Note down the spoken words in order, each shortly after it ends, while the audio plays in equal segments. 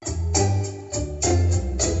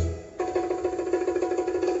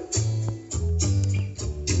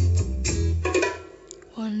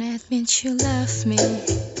can't you love me?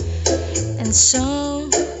 And so,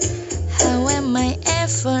 how am I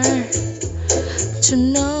ever to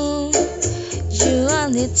know? You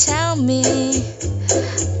only tell me,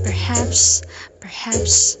 perhaps,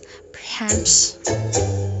 perhaps, perhaps.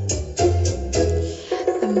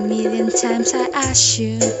 A million times I ask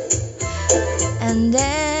you, and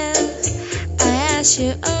then I ask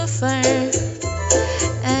you over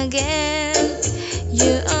again.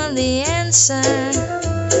 You only answer,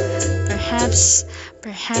 perhaps,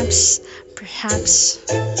 perhaps, perhaps.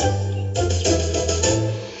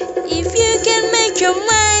 If you can make your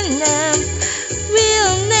mind up,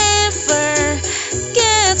 we'll never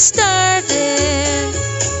get started.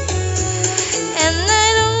 And I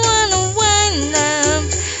don't wanna wind up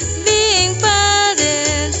being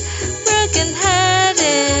parted, broken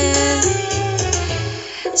hearted.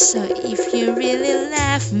 So if you really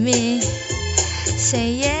love me,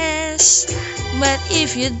 say yes. But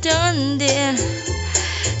if you don't, dear,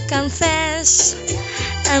 confess.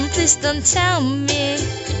 And please don't tell me,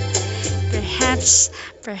 perhaps,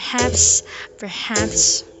 perhaps,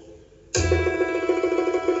 perhaps.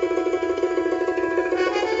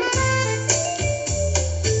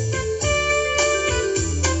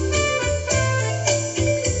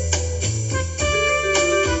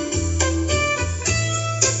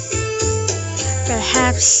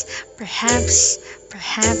 Perhaps, perhaps,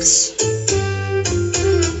 perhaps.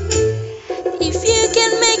 If you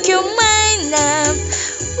can make your mind up,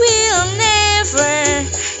 we'll never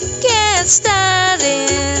get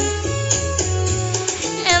started.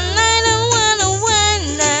 And I don't wanna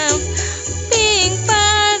wind up being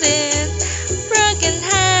parted, broken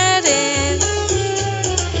hearted.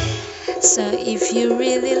 So if you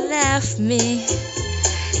really love me,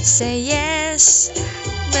 say yes.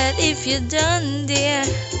 But if you don't, dear,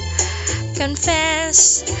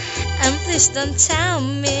 confess. And please don't tell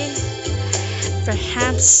me,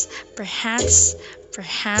 perhaps, perhaps,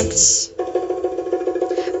 perhaps.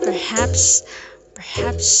 Perhaps,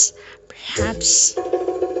 perhaps, perhaps.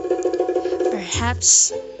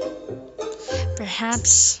 Perhaps,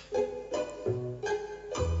 perhaps,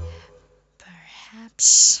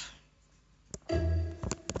 perhaps.